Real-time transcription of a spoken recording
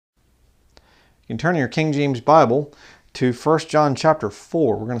You can turn your King James Bible to 1 John chapter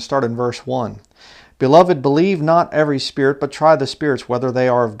 4. We're going to start in verse 1. Beloved, believe not every spirit, but try the spirits whether they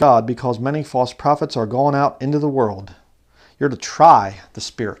are of God, because many false prophets are gone out into the world. You're to try the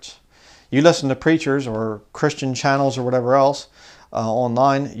spirits. You listen to preachers or Christian channels or whatever else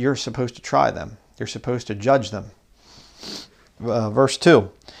online, you're supposed to try them. You're supposed to judge them. Verse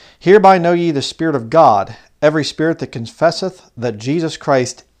 2. Hereby know ye the Spirit of God. Every spirit that confesseth that Jesus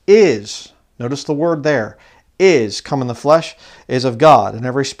Christ is, notice the word there, is come in the flesh, is of God. And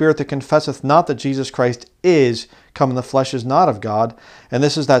every spirit that confesseth not that Jesus Christ is come in the flesh is not of God. And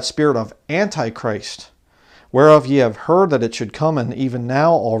this is that spirit of Antichrist, whereof ye have heard that it should come, and even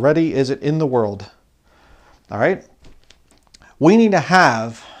now already is it in the world. All right? We need to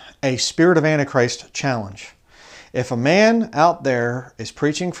have a spirit of Antichrist challenge. If a man out there is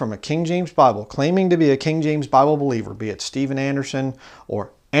preaching from a King James Bible, claiming to be a King James Bible believer, be it Steven Anderson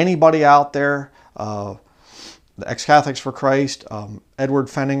or anybody out there, the Ex-Catholics for Christ, Edward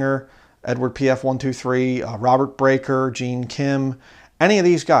Fenninger, Edward PF 123, Robert Breaker, Gene Kim, any of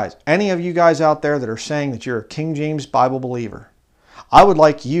these guys, any of you guys out there that are saying that you're a King James Bible believer, I would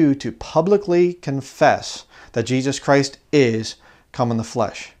like you to publicly confess that Jesus Christ is come in the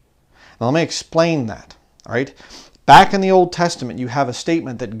flesh. Now let me explain that. All right. Back in the Old Testament, you have a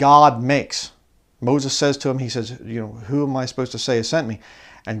statement that God makes. Moses says to him, he says, who am I supposed to say has sent me?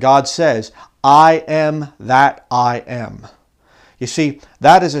 And God says, I am that I am. You see,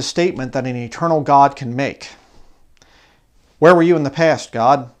 that is a statement that an eternal God can make. Where were you in the past,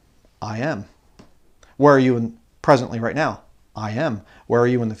 God? I am. Where are you presently right now? I am. Where are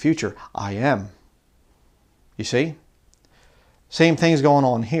you in the future? I am. You see? Same thing's going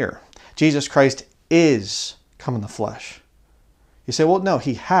on here. Jesus Christ is come in the flesh. You say, well, no,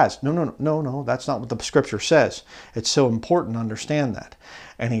 he has. No, that's not what the scripture says. It's so important to understand that.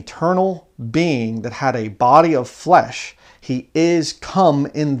 An eternal being that had a body of flesh, he is come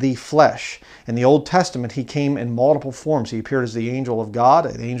in the flesh. In the Old Testament, he came in multiple forms. He appeared as the angel of God,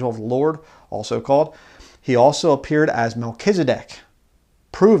 an angel of the Lord, also called. He also appeared as Melchizedek,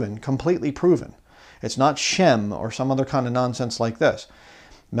 proven, completely proven. It's not Shem or some other kind of nonsense like this.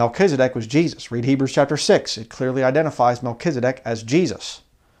 Melchizedek was Jesus. Read Hebrews chapter 6. It clearly identifies Melchizedek as Jesus.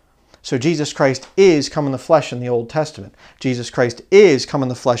 So Jesus Christ is come in the flesh in the Old Testament. Jesus Christ is come in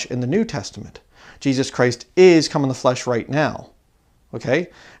the flesh in the New Testament. Jesus Christ is come in the flesh right now. Okay?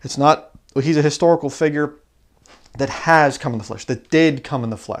 It's not, he's a historical figure that has come in the flesh, that did come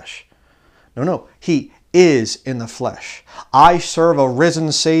in the flesh. No, he is in the flesh. I serve a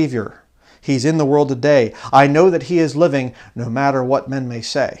risen Savior. He's in the world today. I know that he is living no matter what men may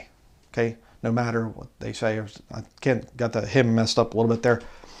say. Okay? No matter what they say. I got the hymn messed up a little bit there.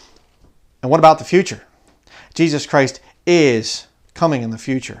 And what about the future? Jesus Christ is coming in the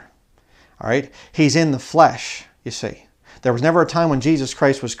future. All right? He's in the flesh, you see. There was never a time when Jesus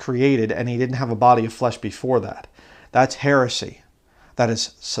Christ was created and he didn't have a body of flesh before that. That's heresy. That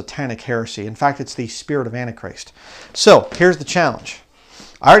is satanic heresy. In fact, it's the spirit of Antichrist. So, here's the challenge.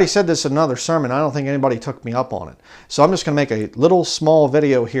 I already said this in another sermon. I don't think anybody took me up on it. So I'm just going to make a little small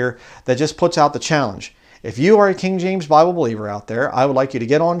video here that just puts out the challenge. If you are a King James Bible believer out there, I would like you to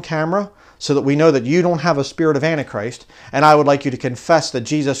get on camera so that we know that you don't have a spirit of Antichrist. And I would like you to confess that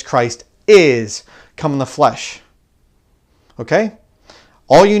Jesus Christ is come in the flesh. Okay?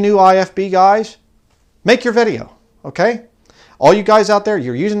 All you new IFB guys, make your video. Okay? All you guys out there,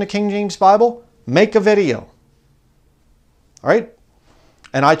 you're using the King James Bible, make a video. All right?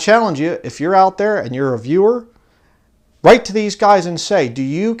 And I challenge you, if you're out there and you're a viewer, write to these guys and say, do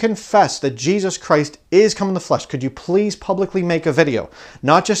you confess that Jesus Christ is come in the flesh? Could you please publicly make a video?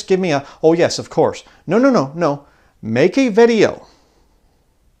 Not just give me a, oh yes, of course. No. Make a video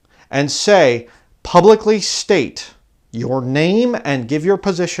and say, publicly state your name and give your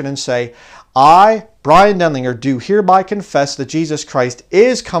position and say, I, Brian Denlinger, do hereby confess that Jesus Christ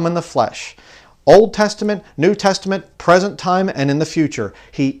is come in the flesh. Old Testament, New Testament, present time, and in the future.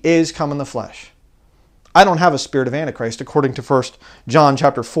 He is come in the flesh. I don't have a spirit of Antichrist according to 1 John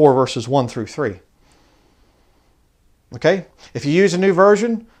chapter 4, verses 1 through 3. Okay? If you use a new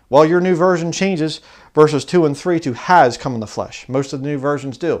version, well, your new version changes verses 2 and 3 to has come in the flesh. Most of the new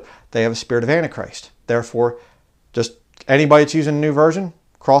versions do. They have a spirit of Antichrist. Therefore, just anybody that's using a new version,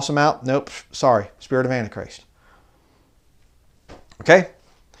 cross them out. Nope, sorry, spirit of Antichrist. Okay?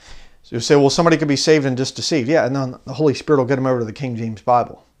 So you say, well, somebody could be saved and just deceived. Yeah, and then the Holy Spirit will get them over to the King James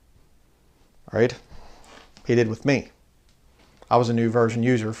Bible. All right? He did with me. I was a new version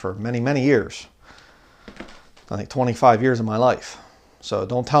user for many, many years. I think 25 years of my life. So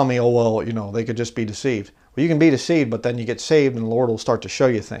don't tell me, oh, well, they could just be deceived. Well, you can be deceived, but then you get saved and the Lord will start to show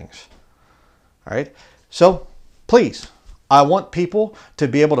you things. All right? So please, I want people to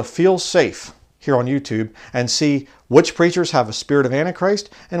be able to feel safe here on YouTube and see which preachers have a spirit of Antichrist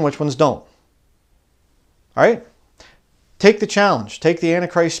and which ones don't. All right? Take the challenge. Take the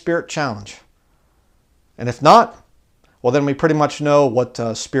Antichrist spirit challenge. And if not, well, then we pretty much know what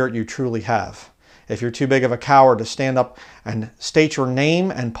spirit you truly have. If you're too big of a coward to stand up and state your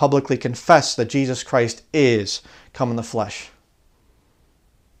name and publicly confess that Jesus Christ is come in the flesh.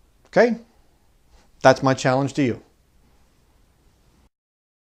 Okay? That's my challenge to you.